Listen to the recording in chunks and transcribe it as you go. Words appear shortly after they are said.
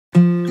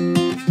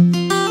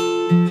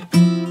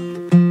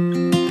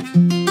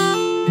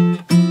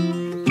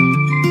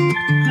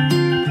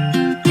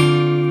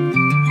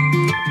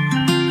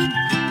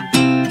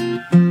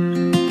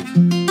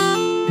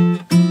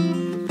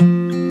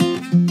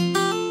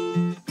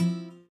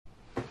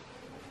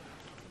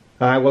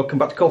Hi, welcome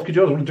back to CG033.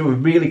 I'm going to do a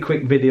really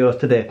quick video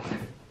today.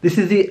 This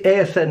is the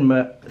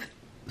Aosenma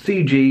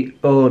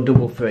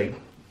CG033.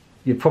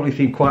 You've probably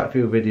seen quite a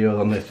few videos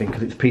on this thing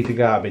because it's a piece of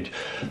garbage.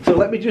 So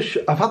let me just,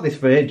 I've had this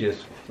for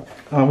ages.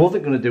 I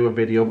wasn't going to do a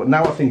video, but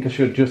now I think I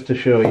should, just to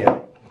show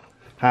you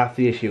half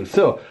the issue.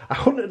 So I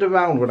hunted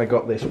around when I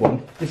got this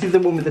one. This is the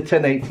one with the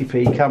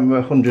 1080p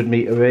camera, 100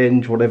 meter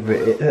range, whatever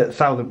it is,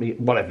 1000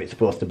 meter, whatever it's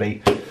supposed to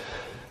be.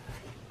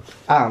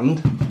 And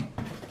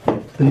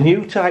the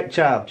new type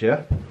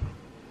charger,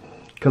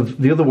 because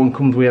the other one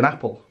comes with an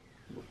apple,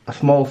 a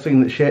small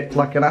thing that's shaped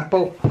like an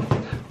apple,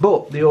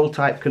 but the old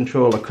type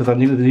controller, because I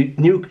knew the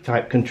new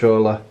type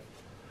controller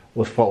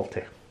was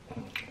faulty.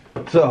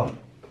 So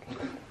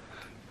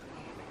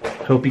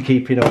hope you're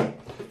keeping up.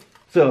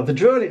 So the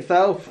drone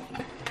itself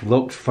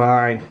looks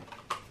fine,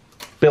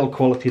 build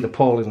quality is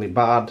appallingly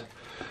bad,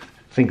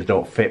 things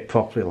don't fit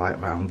properly like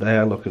around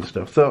there, look and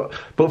stuff. So,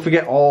 but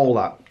forget all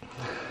that.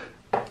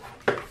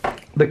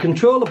 The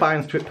controller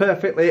binds to it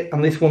perfectly,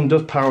 and this one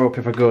does power up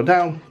if I go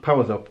down,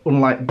 powers up,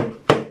 unlike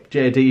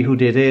JD who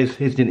did his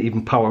didn't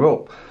even power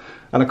up,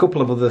 and a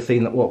couple of others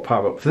seen that won't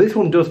power up. So this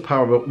one does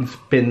power up and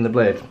spin the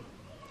blade.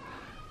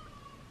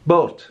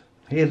 But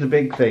here's the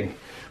big thing,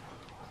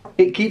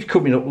 it keeps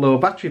coming up low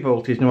battery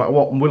voltage no matter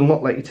what and will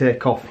not let you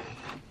take off.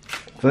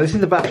 So this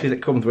is the battery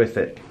that comes with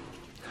it.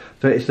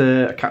 So it's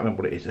a, I can't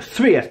remember what it is, a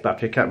 3S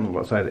battery, I can't remember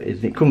what size it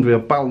is, and it comes with a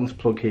balance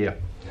plug here.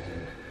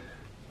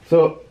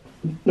 So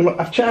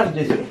I've charged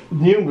this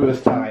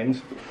numerous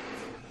times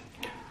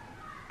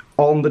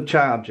on the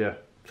charger.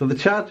 So the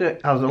charger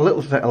has a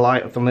little set of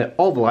lights on it,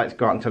 all the lights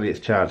go out until it's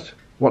charged.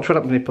 Watch what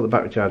happens when you put the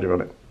battery charger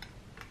on it.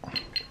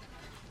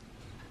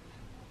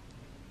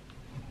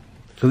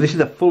 So this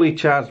is a fully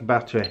charged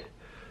battery.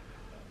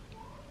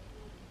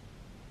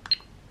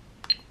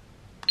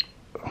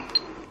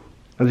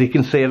 As you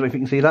can see, I don't know if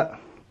you can see that.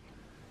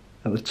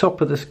 At the top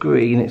of the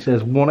screen it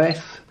says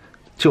 1S,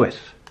 2S.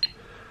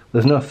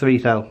 There's no 3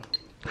 cell.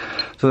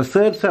 So the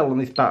third cell on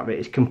this battery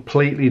is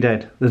completely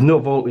dead. There's no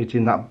voltage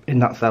in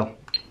that cell.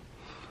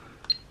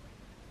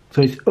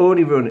 So it's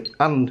only run,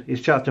 and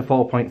it's charged to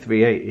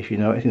 4.38 if you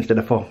notice, instead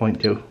of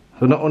 4.2.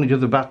 So not only does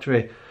the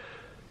battery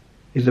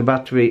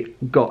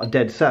got a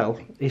dead cell,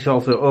 it's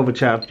also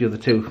overcharged the other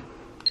two.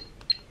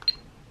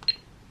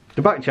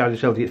 The battery charger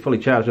cells gets fully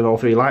charged and all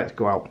 3 lights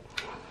go out.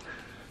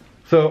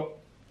 So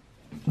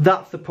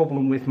that's the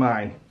problem with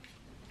mine,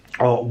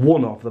 or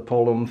one of the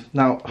problems.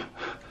 Now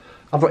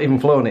I've not even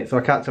flown it, so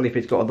I can't tell if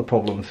it's got other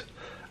problems.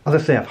 As I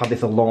say, I've had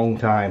this a long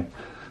time.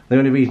 The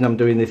only reason I'm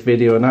doing this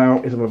video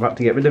now is I'm about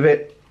to get rid of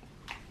it.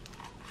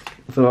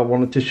 So I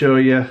wanted to show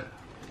you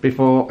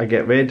before I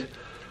get rid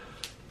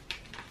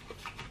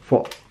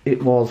what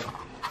it was.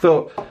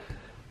 So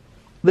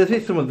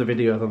there's some of the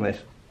videos on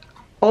this.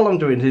 All I'm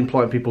doing is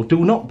imploring people,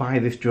 do not buy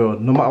this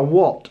drone, no matter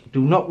what.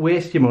 Do not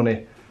waste your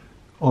money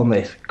on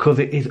this, because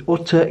it is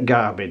utter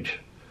garbage.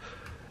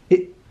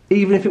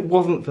 Even if it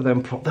wasn't for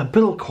them, the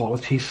build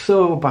quality is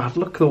so bad.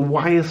 Look at the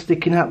wires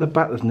sticking out the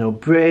back, there's no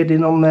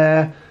braiding on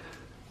there.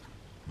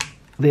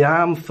 The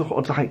arms sort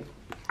of like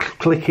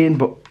clicking,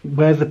 but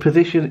where's the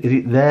position? Is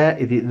it there?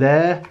 Is it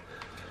there?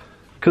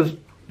 Because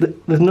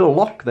there's no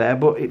lock there,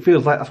 but it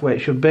feels like that's where it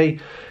should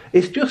be.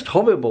 It's just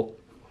horrible.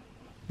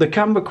 The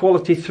camera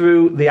quality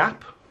through the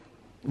app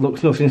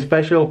looks nothing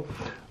special.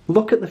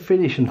 Look at the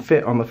finish and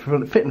fit on the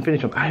front, fit and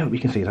finish on. I hope you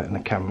can see that in the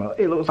camera.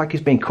 It looks like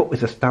it's been cut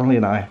with a Stanley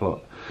knife.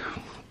 Look.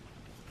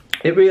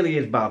 It really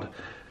is bad.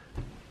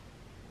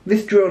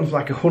 This drone's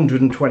like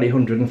 120,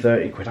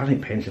 130 quid. I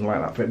didn't pay anything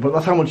like that for it, but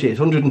that's how much it is,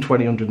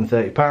 120,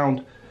 130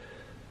 pound.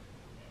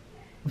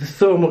 There's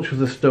so much of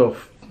the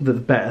stuff that's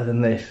better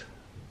than this.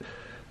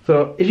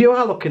 So if you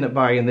are looking at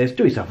buying this,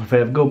 do yourself a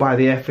favour, go buy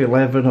the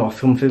F11 or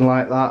something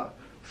like that.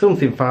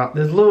 Something far,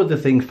 there's loads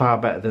of things far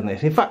better than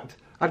this. In fact,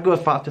 I'd go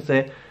as far to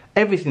say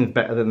everything's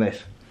better than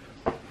this.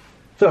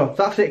 So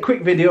that's it,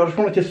 quick video. I just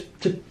wanted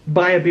to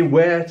buy a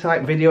beware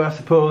type video, I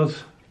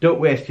suppose. Don't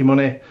waste your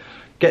money,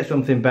 get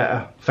something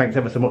better. Thanks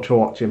ever so much for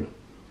watching.